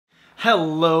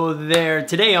Hello there.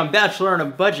 Today on Bachelor on a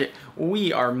Budget,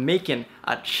 we are making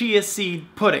a chia seed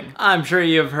pudding. I'm sure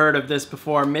you've heard of this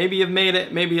before. Maybe you've made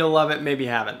it, maybe you'll love it, maybe you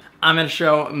haven't. I'm gonna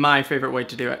show my favorite way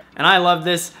to do it. And I love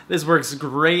this. This works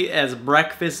great as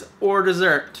breakfast or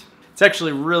dessert. It's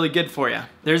actually really good for you.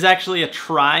 There's actually a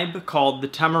tribe called the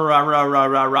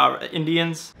Tamarara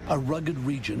Indians. A rugged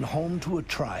region home to a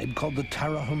tribe called the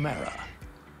Tarahumara.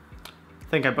 I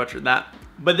think I butchered that.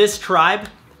 But this tribe,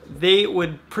 they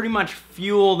would pretty much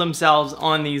fuel themselves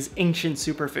on these ancient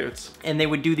superfoods. And they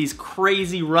would do these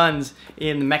crazy runs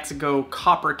in the Mexico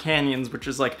copper canyons, which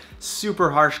is like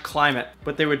super harsh climate.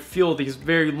 But they would fuel these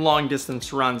very long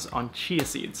distance runs on chia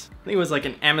seeds. I think it was like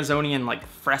an Amazonian like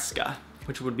fresca,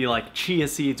 which would be like chia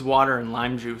seeds, water, and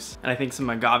lime juice. And I think some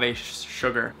agave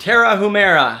sugar.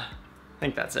 Tarahumara, I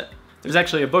think that's it. There's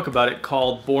actually a book about it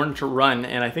called Born to Run,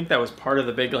 and I think that was part of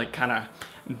the big like kind of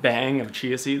bang of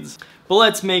chia seeds. But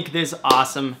let's make this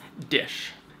awesome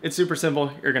dish. It's super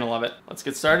simple, you're gonna love it. Let's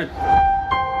get started.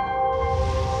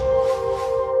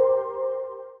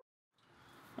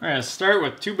 We're gonna start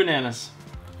with 2 bananas.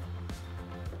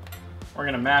 We're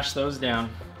gonna mash those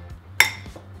down.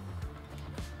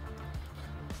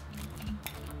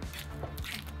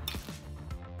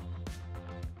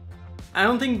 I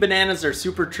don't think bananas are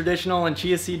super traditional in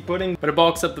chia seed pudding, but it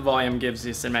bulks up the volume, gives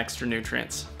you some extra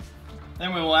nutrients.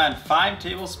 Then we will add 5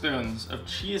 tablespoons of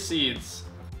chia seeds.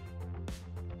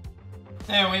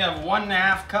 And we have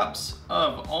 1.5 cups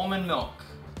of almond milk.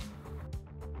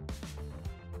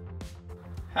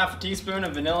 Half a teaspoon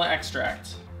of vanilla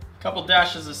extract. A couple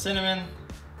dashes of cinnamon.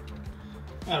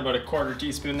 And about a 1/4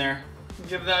 teaspoon there.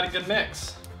 Give that a good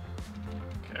mix.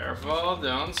 Careful,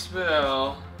 don't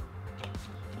spill.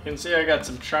 You can see I got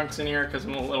some chunks in here because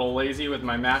I'm a little lazy with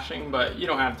my mashing, but you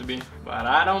don't have to be. But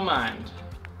I don't mind.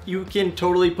 You can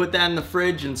totally put that in the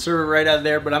fridge and serve it right out of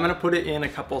there, but I'm gonna put it in a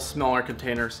couple smaller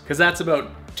containers because that's about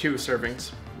 2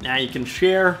 servings. Now you can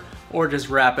share or just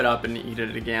wrap it up and eat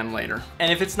it again later.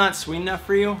 And if it's not sweet enough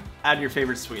for you, add your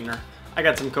favorite sweetener. I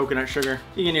got some coconut sugar.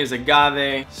 You can use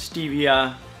agave,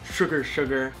 stevia,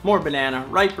 sugar, more banana,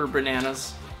 riper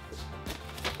bananas.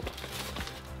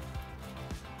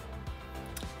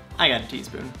 I got a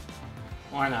teaspoon.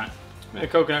 Why not?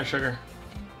 Coconut sugar.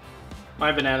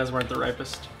 My bananas weren't the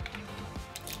ripest.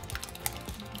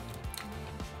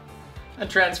 I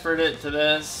transferred it to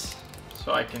this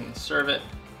so I can serve it.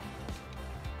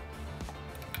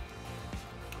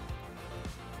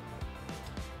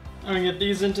 I'm gonna get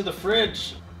these into the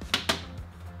fridge.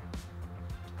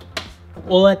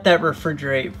 We'll let that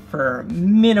refrigerate for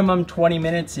minimum 20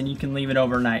 minutes and you can leave it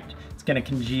overnight. It's gonna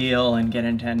congeal and get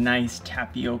into a nice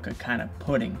tapioca kind of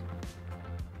pudding.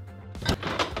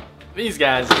 These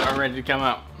guys are ready to come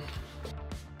out.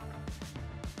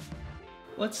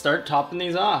 Let's start topping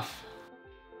these off.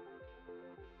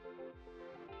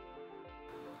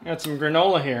 Got some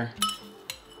granola here.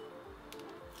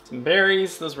 Some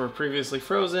berries, those were previously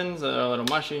frozen, so they're a little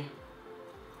mushy.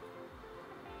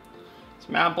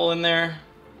 Some apple in there.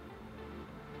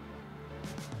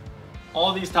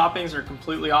 All these toppings are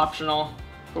completely optional.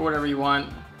 Put whatever you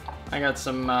want. I got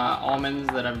some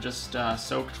almonds that I've just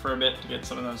soaked for a bit to get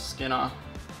some of those skin off.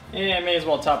 And I may as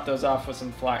well top those off with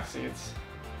some flax seeds.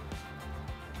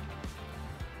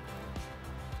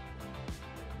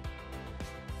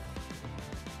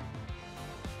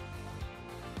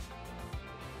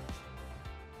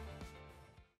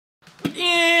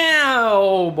 Yeah!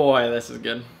 Oh boy, this is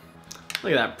good.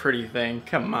 Look at that pretty thing,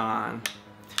 come on.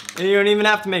 And you don't even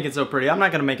have to make it so pretty. I'm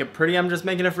not gonna make it pretty, I'm just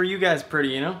making it for you guys pretty,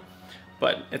 you know?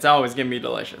 But it's always gonna be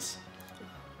delicious.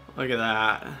 Look at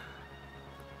that.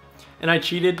 And I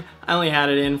cheated, I only had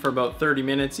it in for about 30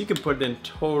 minutes. You could put it in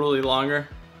totally longer.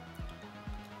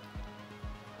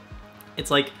 It's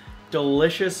like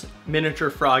delicious miniature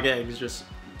frog eggs just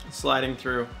sliding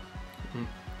through.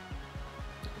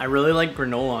 I really like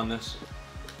granola on this.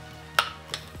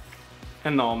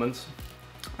 And the almonds.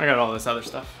 I got all this other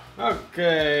stuff.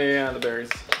 Okay, yeah, the berries.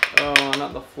 Oh,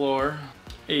 not the floor.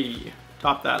 Hey,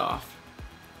 top that off.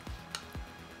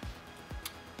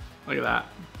 Look at that.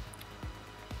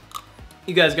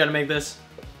 You guys gotta make this.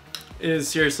 It is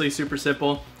seriously super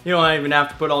simple. You don't even have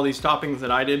to put all these toppings that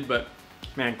I did, but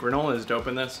man, granola is dope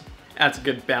in this. Adds a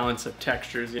good balance of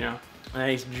textures, you know.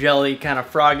 Nice jelly kind of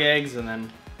frog eggs and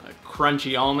then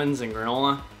crunchy almonds and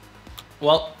granola.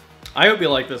 Well, I hope you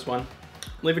like this one.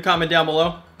 Leave a comment down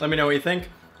below. Let me know what you think.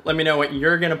 Let me know what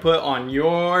you're gonna put on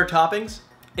your toppings.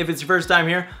 If it's your first time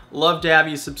here, love to have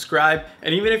you subscribe.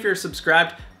 And even if you're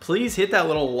subscribed, please hit that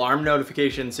little alarm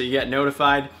notification so you get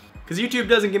notified. Because YouTube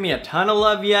doesn't give me a ton of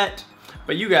love yet,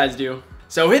 but you guys do.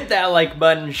 So hit that like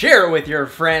button, share it with your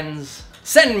friends.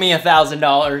 send me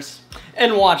 $1,000,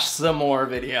 and watch some more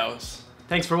videos.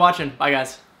 Thanks for watching. Bye,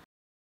 guys.